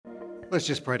Let's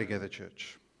just pray together,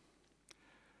 church.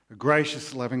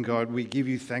 Gracious, loving God, we give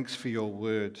you thanks for your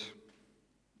word.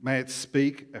 May it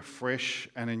speak afresh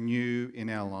and anew in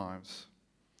our lives.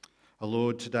 Oh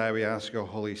Lord, today we ask your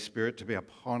Holy Spirit to be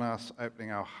upon us,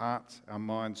 opening our hearts, our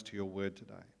minds to your word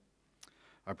today.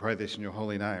 I pray this in your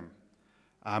holy name.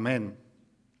 Amen.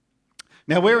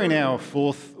 Now we're in our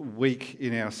fourth week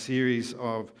in our series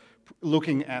of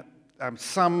looking at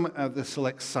some of the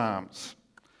select Psalms.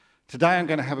 Today I'm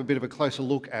going to have a bit of a closer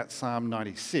look at Psalm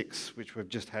 96, which we've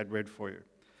just had read for you.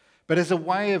 But as a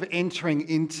way of entering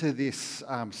into this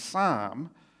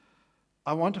psalm,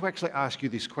 I want to actually ask you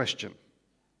this question.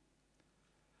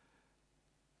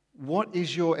 What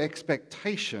is your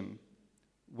expectation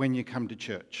when you come to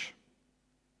church?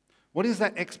 What is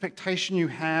that expectation you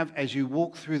have as you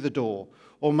walk through the door?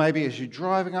 Or maybe as you're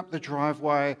driving up the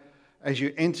driveway, as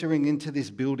you're entering into this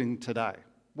building today?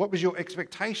 What was your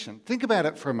expectation? Think about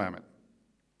it for a moment.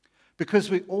 Because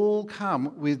we all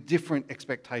come with different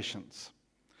expectations.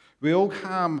 We all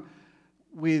come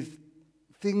with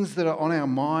things that are on our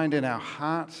mind and our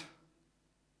heart,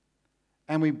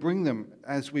 and we bring them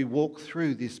as we walk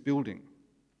through this building.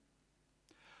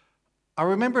 I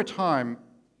remember a time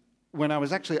when I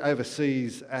was actually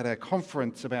overseas at a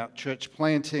conference about church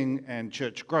planting and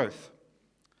church growth.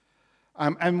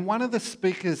 And one of the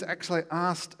speakers actually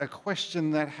asked a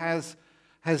question that has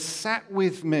sat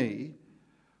with me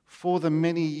for the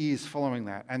many years following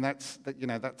that. And that's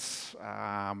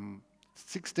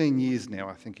 16 years now,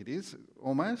 I think it is,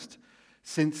 almost,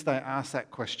 since they asked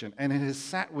that question. And it has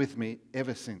sat with me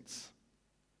ever since.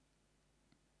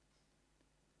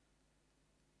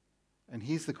 And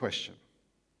here's the question.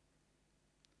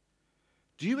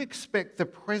 Do you expect the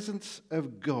presence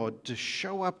of God to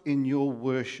show up in your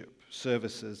worship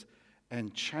services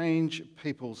and change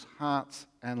people's hearts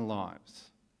and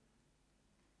lives?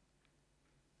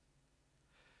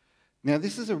 Now,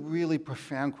 this is a really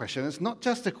profound question. It's not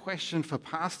just a question for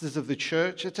pastors of the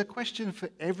church, it's a question for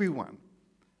everyone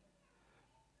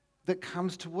that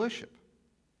comes to worship.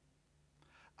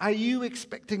 Are you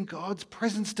expecting God's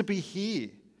presence to be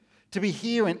here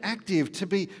and active, to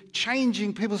be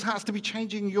changing people's hearts, to be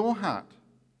changing your heart?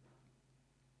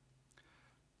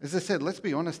 As I said, let's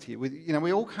be honest here.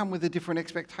 We all come with a different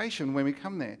expectation when we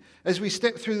come there. As we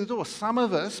step through the door, some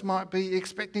of us might be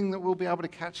expecting that we'll be able to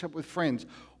catch up with friends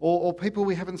or people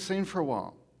we haven't seen for a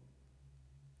while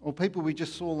or people we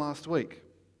just saw last week.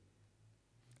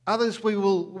 Others, we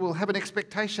will have an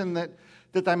expectation that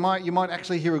you might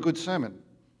actually hear a good sermon.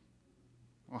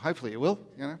 Well, hopefully you will.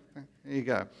 There you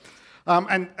go.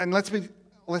 And let's be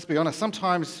honest.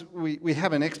 Sometimes we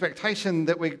have an expectation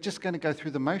that we're just going to go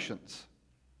through the motions.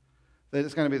 That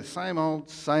it's going to be the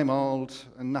same old,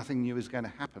 and nothing new is going to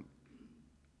happen.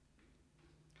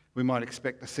 We might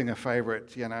expect to sing a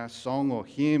favourite, song or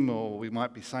hymn, or we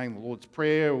might be saying the Lord's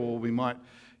Prayer, or we might,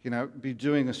 be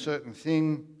doing a certain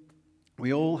thing.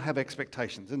 We all have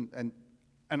expectations, and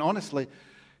honestly,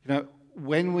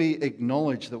 when we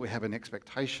acknowledge that we have an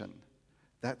expectation,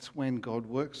 that's when God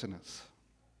works in us.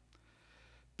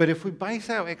 But if we base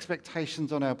our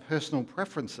expectations on our personal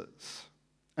preferences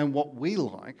and what we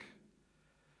like,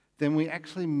 then we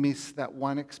actually miss that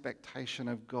one expectation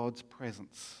of God's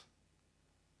presence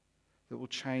that will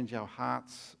change our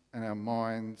hearts and our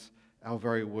minds, our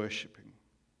very worshipping.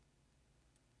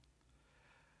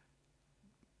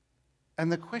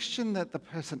 And the question that the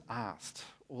person asked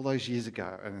all those years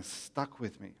ago, and has stuck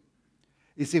with me,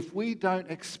 is if we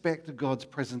don't expect God's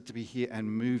presence to be here and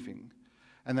moving,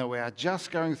 and that we are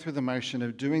just going through the motion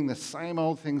of doing the same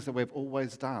old things that we've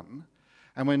always done,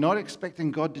 and we're not expecting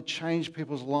God to change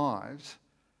people's lives,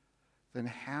 then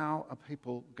how are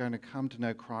people going to come to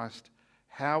know Christ?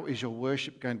 How is your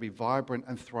worship going to be vibrant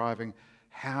and thriving?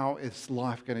 How is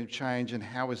life going to change? And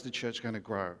how is the church going to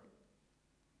grow?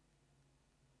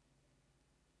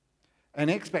 An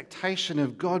expectation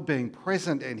of God being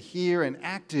present and here and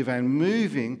active and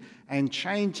moving and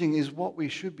changing is what we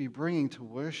should be bringing to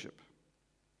worship.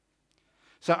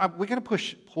 So we're going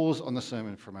to pause on the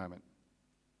sermon for a moment.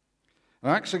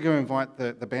 I'm actually going to invite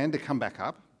the band to come back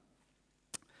up.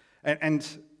 And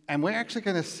we're actually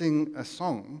going to sing a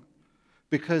song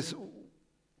because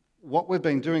what we've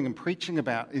been doing and preaching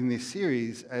about in this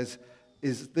series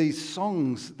is these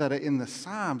songs that are in the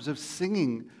Psalms of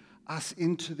singing us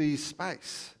into the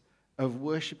space of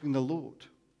worshipping the Lord.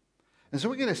 And so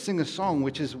we're going to sing a song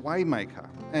which is Waymaker.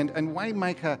 And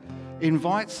Waymaker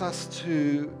invites us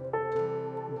to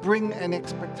bring an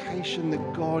expectation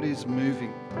that God is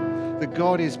moving, that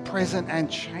God is present and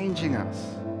changing us.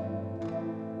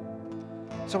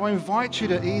 So I invite you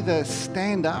to either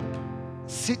stand up,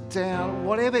 sit down,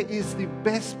 whatever is the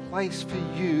best place for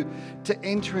you to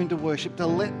enter into worship, to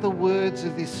let the words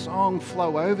of this song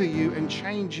flow over you and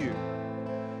change you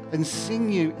and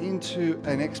sing you into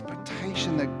an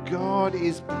expectation that God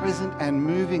is present and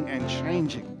moving and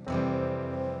changing.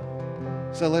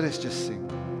 So let us just sing.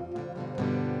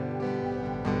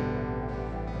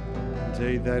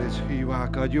 Indeed, that is who you are,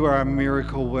 God. You are a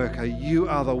miracle worker. You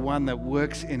are the one that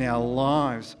works in our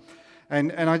lives.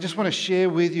 And I just want to share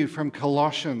with you from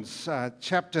Colossians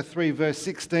chapter 3, verse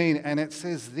 16, and it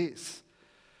says this: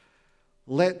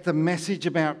 let the message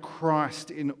about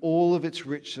Christ in all of its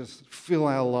riches fill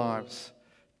our lives.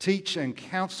 Teach and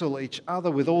counsel each other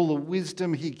with all the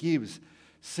wisdom he gives.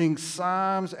 Sing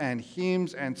psalms and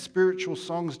hymns and spiritual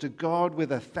songs to God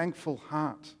with a thankful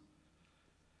heart.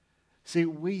 See,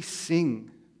 we sing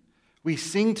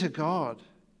to God,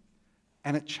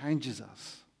 and it changes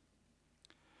us.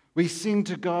 We sing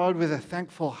to God with a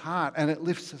thankful heart, and it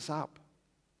lifts us up.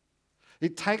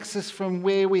 It takes us from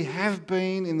where we have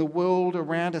been in the world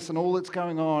around us and all that's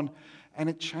going on, and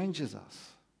it changes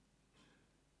us.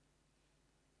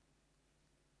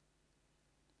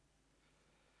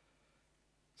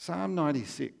 Psalm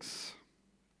 96,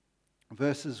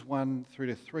 verses 1 through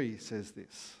to 3 says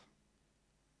this: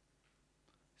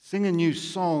 sing a new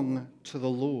song to the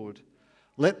Lord.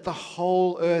 Let the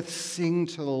whole earth sing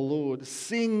to the Lord.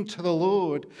 Sing to the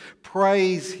Lord.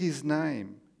 Praise his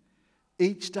name.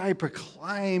 Each day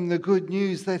proclaim the good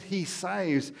news that he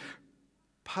saves.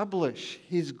 Publish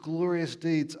his glorious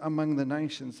deeds among the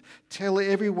nations. Tell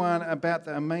everyone about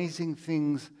the amazing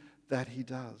things that he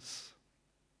does.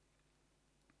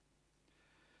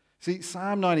 See,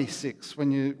 Psalm 96,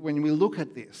 when we look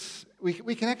at this, we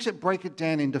can actually break it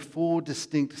down into 4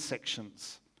 distinct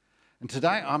sections. And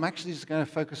today I'm actually just going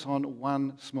to focus on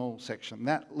one small section,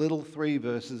 that little 3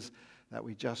 verses that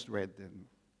we just read then.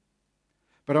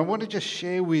 But I want to just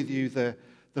share with you the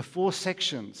 4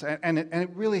 sections, and it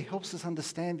really helps us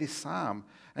understand this psalm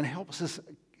and helps us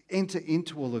enter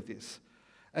into all of this.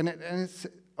 And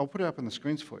I'll put it up on the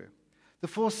screens for you. The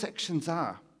 4 sections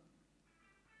are: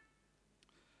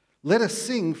 let us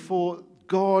sing, for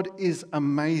God is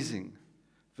amazing.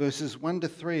 Verses 1 to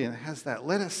 3, and it has that.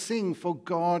 Let us sing, for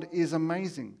God is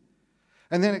amazing.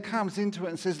 And then it comes into it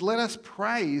and says, let us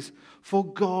praise, for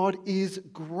God is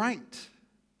great.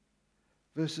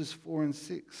 Verses 4 and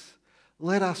 6.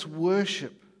 Let us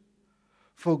worship,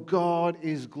 for God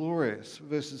is glorious.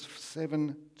 Verses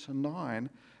 7 to 9.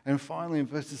 And finally in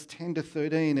verses 10 to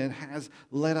 13, it has,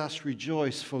 let us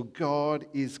rejoice, for God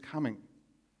is coming.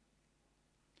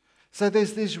 So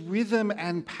there's this rhythm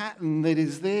and pattern that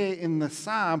is there in the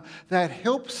psalm that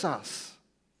helps us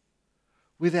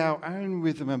with our own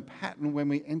rhythm and pattern when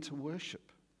we enter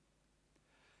worship.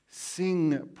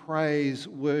 Sing, praise,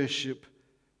 worship,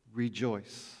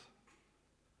 rejoice.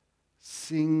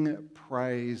 Sing,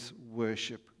 praise,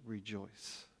 worship,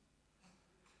 rejoice.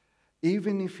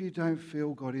 Even if you don't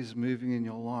feel God is moving in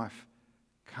your life,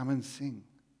 come and sing.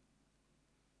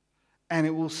 And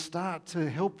it will start to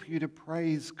help you to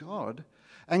praise God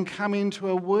and come into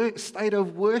a state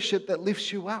of worship that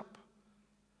lifts you up.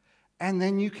 And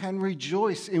then you can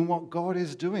rejoice in what God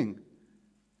is doing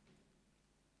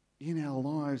in our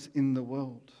lives, in the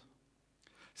world.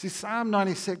 See, Psalm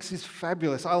 96 is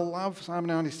fabulous. I love Psalm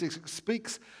 96. It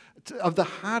speaks of the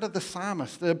heart of the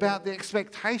psalmist, about the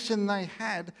expectation they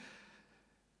had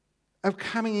of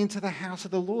coming into the house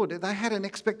of the Lord. They had an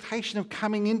expectation of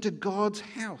coming into God's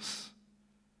house.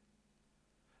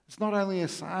 It's not only a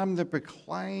psalm that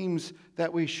proclaims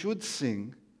that we should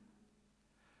sing,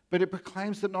 but it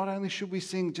proclaims that not only should we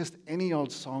sing just any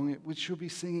old song, we should be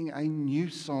singing a new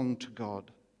song to God.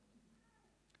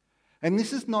 And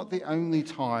this is not the only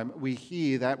time we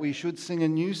hear that we should sing a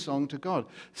new song to God.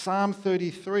 Psalm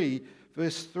 33,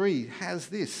 verse 3 has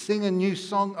this: sing a new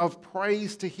song of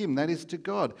praise to him, that is to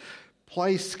God.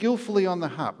 Play skillfully on the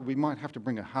harp. We might have to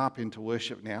bring a harp into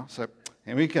worship now, so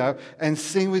here we go. And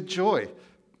sing with joy.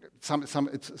 Some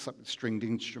stringed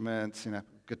instruments,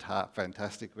 guitar,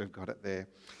 fantastic, we've got it there.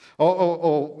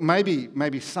 Or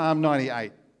maybe Psalm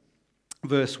 98,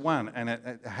 verse 1, and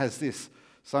it has this.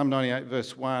 Psalm 98,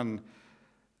 verse 1,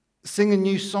 sing a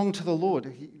new song to the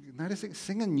Lord. Notice it,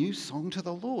 sing a new song to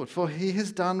the Lord, for he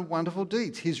has done wonderful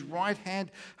deeds. His right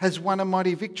hand has won a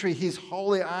mighty victory. His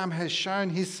holy arm has shown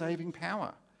his saving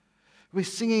power. We're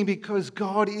singing because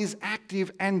God is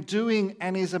active and doing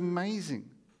and is amazing.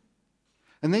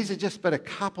 And these are just but a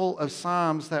couple of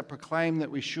psalms that proclaim that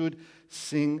we should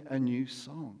sing a new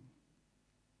song.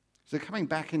 So coming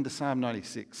back into Psalm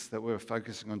 96 that we're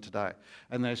focusing on today,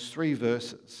 and those 3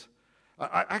 verses,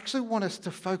 I actually want us to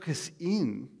focus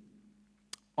in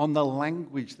on the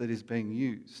language that is being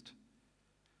used.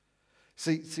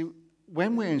 See,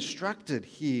 when we're instructed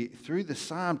here through the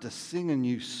psalm to sing a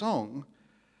new song,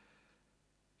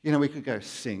 we could go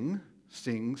sing,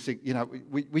 sing.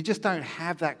 We just don't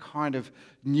have that kind of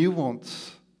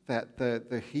nuance that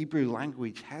the Hebrew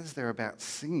language has there about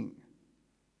singing.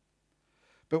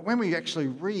 But when we actually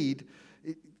read,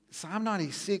 Psalm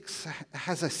 96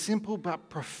 has a simple but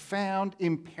profound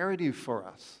imperative for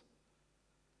us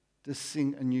to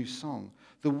sing a new song.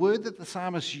 The word that the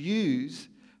psalmists use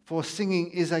for singing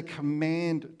is a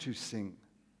command to sing.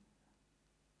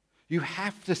 You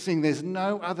have to sing. There's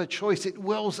no other choice. It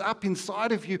wells up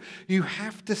inside of you. You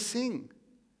have to sing.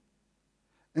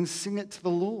 And sing it to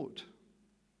the Lord.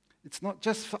 It's not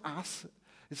just for us.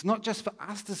 It's not just for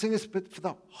us to sing this, but for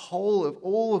the whole of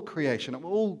all of creation, of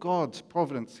all God's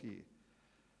providence here.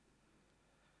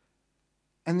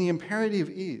 And the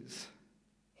imperative is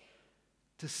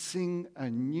to sing a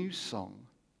new song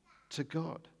to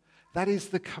God. That is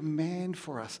the command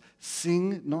for us.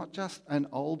 Sing not just an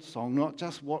old song, not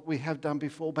just what we have done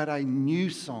before, but a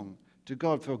new song to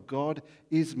God. For God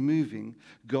is moving,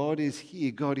 God is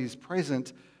here, God is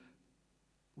present.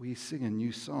 We sing a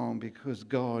new song because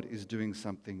God is doing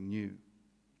something new.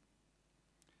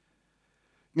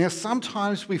 Now,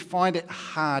 sometimes we find it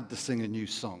hard to sing a new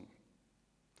song.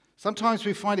 Sometimes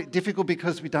we find it difficult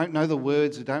because we don't know the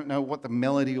words, we don't know what the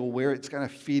melody or where it's going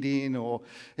to fit in, or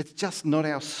it's just not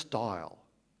our style.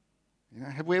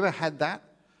 Have we ever had that?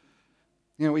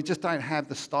 We just don't have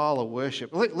the style of worship.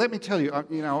 Let me tell you,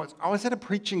 I was at a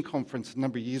preaching conference a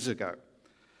number of years ago,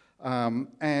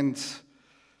 and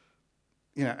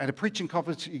at a preaching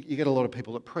conference, you get a lot of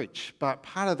people that preach, but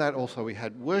part of that also we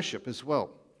had worship as well.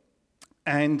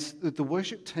 And the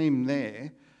worship team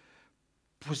there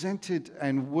presented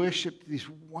and worshipped this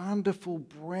wonderful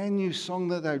brand new song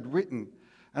that they'd written.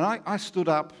 And I stood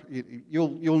up.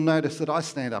 You'll notice that I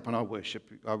stand up and I worship.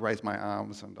 I raise my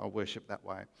arms and I worship that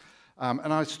way.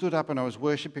 And I stood up and I was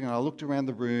worshipping and I looked around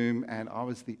the room and I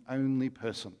was the only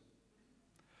person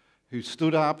who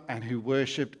stood up and who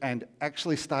worshipped and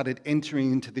actually started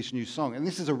entering into this new song. And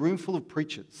this is a room full of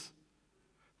preachers,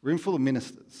 room full of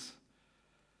ministers.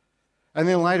 And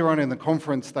then later on in the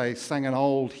conference, they sang an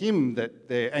old hymn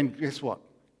and guess what?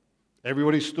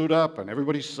 Everybody stood up and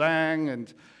everybody sang,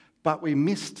 but we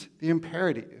missed the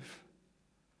imperative,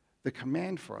 the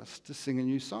command for us to sing a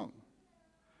new song.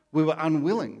 We were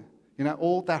unwilling.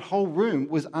 That whole room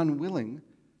was unwilling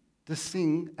to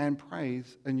sing and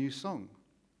praise a new song.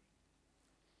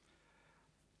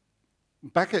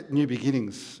 Back at New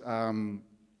Beginnings, one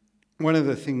of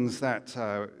the things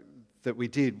that we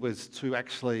did was to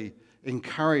actually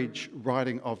encourage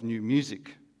writing of new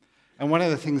music. And one of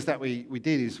the things that we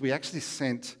did is we actually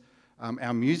sent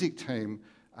our music team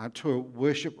to a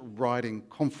worship writing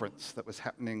conference that was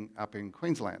happening up in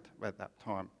Queensland at that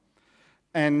time.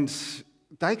 And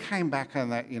they came back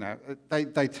and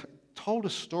they told a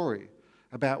story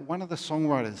about one of the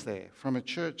songwriters there from a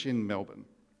church in Melbourne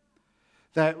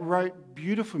that wrote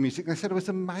beautiful music. They said it was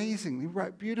amazing. He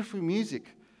wrote beautiful music.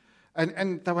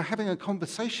 And they were having a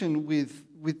conversation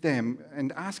with them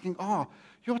and asking,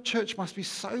 your church must be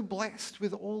so blessed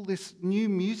with all this new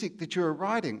music that you're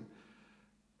writing.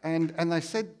 And they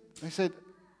said,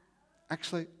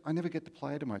 actually, I never get to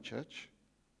play it in my church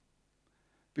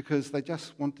because they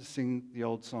just want to sing the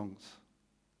old songs.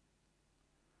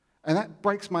 And that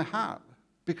breaks my heart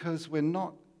because we're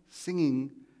not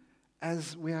singing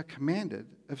as we are commanded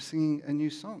of singing a new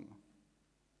song.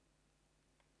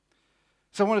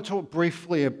 So I want to talk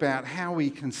briefly about how we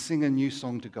can sing a new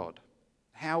song to God,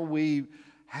 how we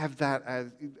have that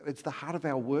as it's the heart of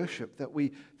our worship, that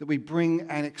we bring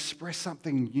and express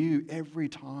something new every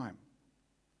time.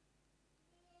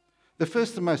 The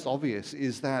first and most obvious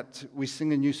is that we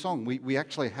sing a new song. We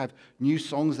actually have new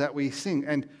songs that we sing.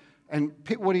 And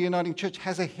Pittwater Uniting Church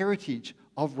has a heritage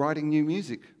of writing new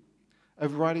music,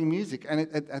 And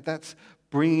that's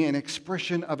bringing an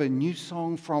expression of a new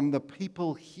song from the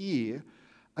people here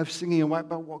of singing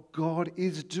about what God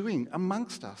is doing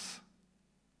amongst us.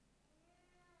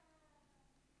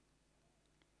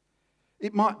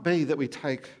 It might be that we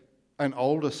take an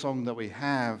older song that we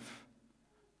have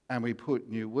and we put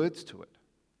new words to it.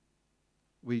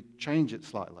 We change it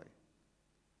slightly.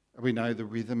 We know the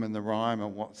rhythm and the rhyme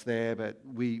and what's there, but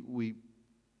we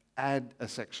add a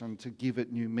section to give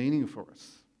it new meaning for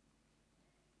us.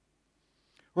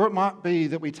 Or it might be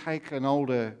that we take an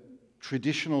older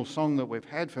traditional song that we've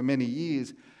had for many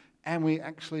years and we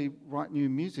actually write new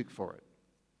music for it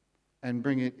and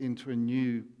bring it into a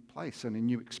new place and a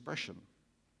new expression.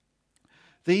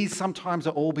 These sometimes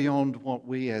are all beyond what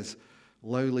we as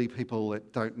lowly people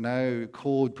that don't know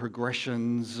chord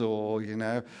progressions or,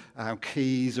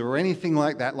 keys or anything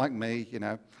like that, like me,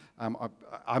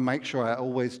 I make sure I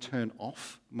always turn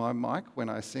off my mic when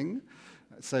I sing,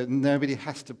 so nobody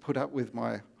has to put up with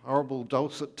my horrible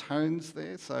dulcet tones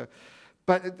there.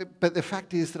 But the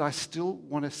fact is that I still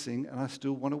want to sing and I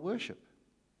still want to worship.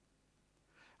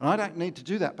 And I don't need to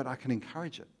do that, but I can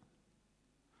encourage it.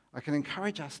 I can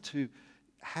encourage us to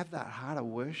have that heart of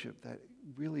worship that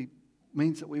really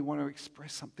means that we want to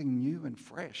express something new and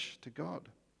fresh to God.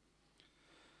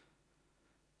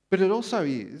 But it also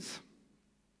is,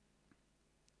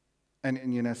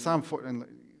 and Psalm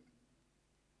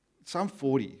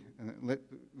 40,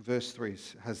 verse 3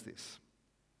 has this.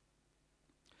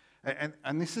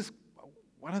 And this is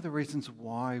one of the reasons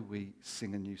why we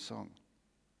sing a new song.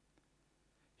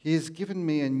 He has given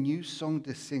me a new song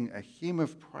to sing, a hymn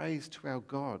of praise to our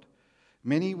God.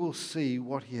 Many will see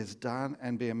what he has done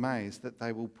and be amazed that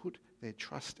they will put their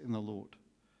trust in the Lord.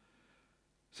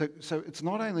 So it's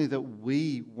not only that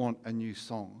we want a new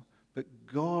song, but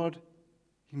God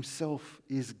himself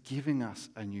is giving us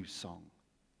a new song.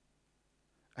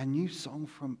 A new song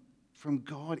from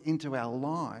God into our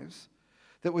lives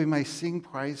that we may sing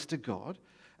praise to God.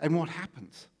 And what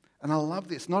happens? And I love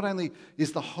this. Not only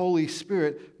is the Holy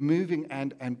Spirit moving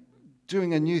and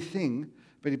doing a new thing,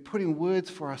 but he's putting words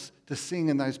for us to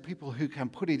sing, and those people who can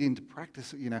put it into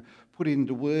practice, put it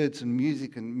into words and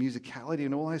music and musicality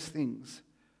and all those things.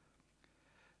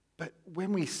 But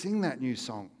when we sing that new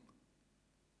song,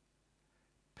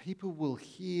 people will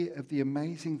hear of the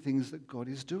amazing things that God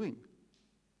is doing.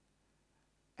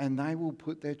 And they will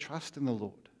put their trust in the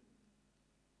Lord.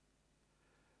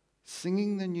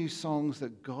 Singing the new songs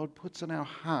that God puts in our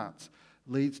hearts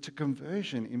leads to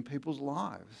conversion in people's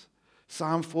lives.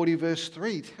 Psalm 40 verse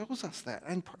 3 tells us that,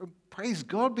 and praise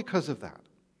God because of that.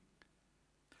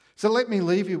 So let me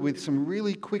leave you with some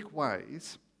really quick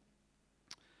ways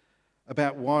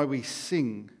about why we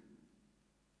sing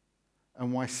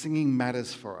and why singing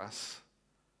matters for us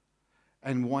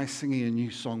and why singing a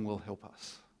new song will help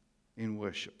us in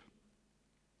worship.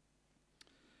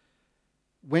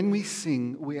 When we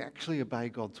sing, we actually obey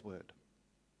God's word.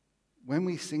 When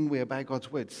we sing, we obey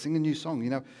God's word. Sing a new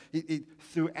song.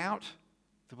 Throughout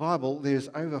the Bible, there's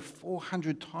over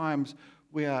 400 times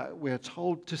we are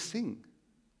told to sing.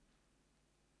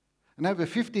 And over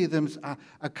 50 of them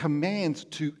are commands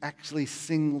to actually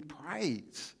sing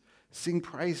praise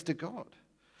to God.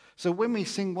 So when we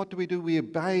sing, what do? We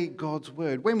obey God's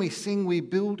word. When we sing, we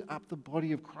build up the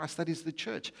body of Christ, that is the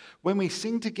church. When we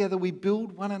sing together, we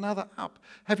build one another up.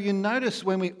 Have you noticed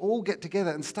when we all get together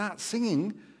and start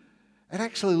singing, it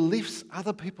actually lifts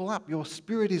other people up. Your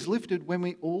spirit is lifted when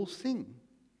we all sing.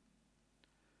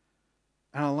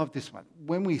 And I love this one.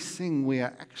 When we sing, we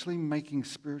are actually making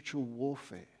spiritual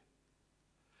warfare.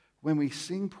 When we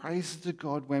sing praises to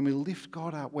God, when we lift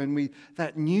God up, when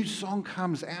that new song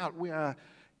comes out, we are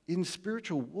in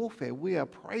spiritual warfare. We are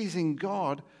praising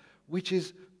God, which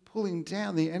is pulling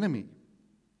down the enemy.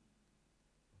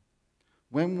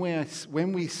 When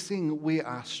we sing, we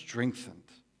are strengthened.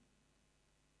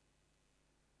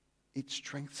 It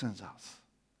strengthens us.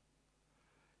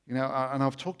 And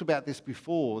I've talked about this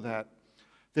before, that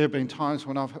there have been times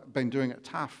when I've been doing it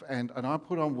tough and I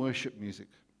put on worship music.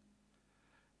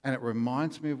 And it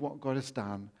reminds me of what God has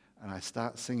done, and I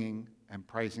start singing and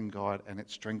praising God, and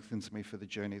it strengthens me for the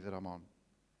journey that I'm on.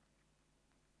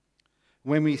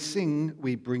 When we sing,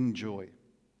 we bring joy.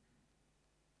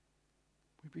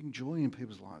 We bring joy in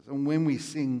people's lives. And when we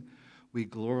sing, we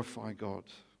glorify God.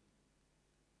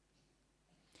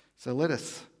 So let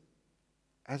us,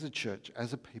 as a church,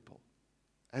 as a people,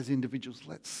 as individuals,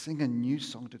 let's sing a new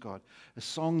song to God, a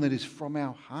song that is from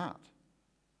our heart.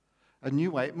 A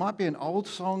new way. It might be an old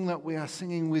song that we are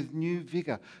singing with new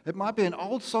vigor. It might be an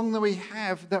old song that we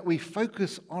have that we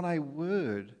focus on a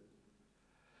word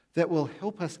that will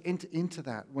help us enter into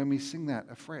that when we sing that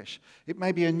afresh. It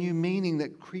may be a new meaning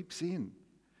that creeps in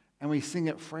and we sing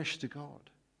it fresh to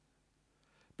God.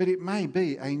 But it may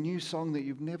be a new song that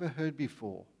you've never heard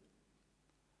before.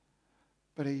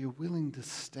 But are you willing to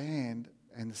stand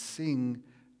and sing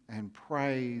and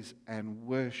praise and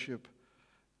worship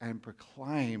and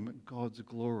proclaim God's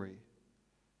glory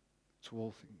to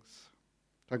all things?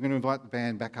 So I'm going to invite the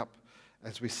band back up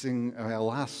as we sing our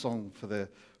last song for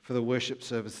the worship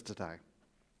service today.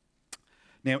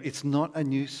 Now, it's not a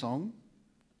new song.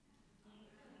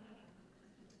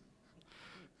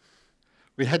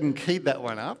 We hadn't keyed that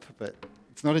one up, but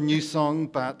it's not a new song,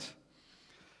 but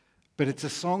it's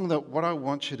a song that what I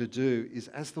want you to do is,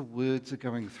 as the words are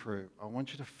going through, I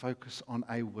want you to focus on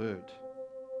a word.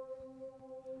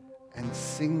 and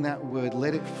sing that word.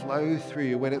 Let it flow through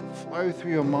you. Let it flow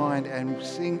through your mind and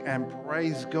sing and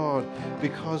praise God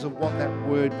because of what that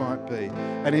word might be.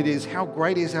 And it is, how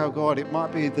great is our God? It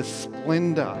might be the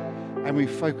splendor, and we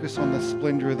focus on the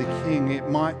splendor of the King. It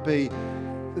might be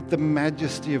the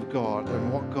majesty of God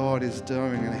and what God is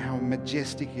doing and how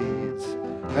majestic He is.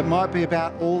 It might be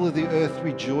about all of the earth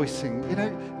rejoicing. You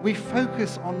know, we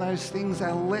focus on those things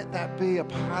and let that be a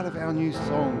part of our new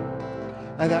song.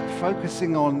 And that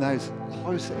focusing on those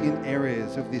closer in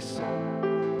areas of this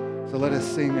song. So let us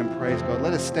sing and praise God.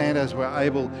 Let us stand as we're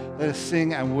able. Let us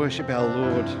sing and worship our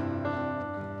Lord.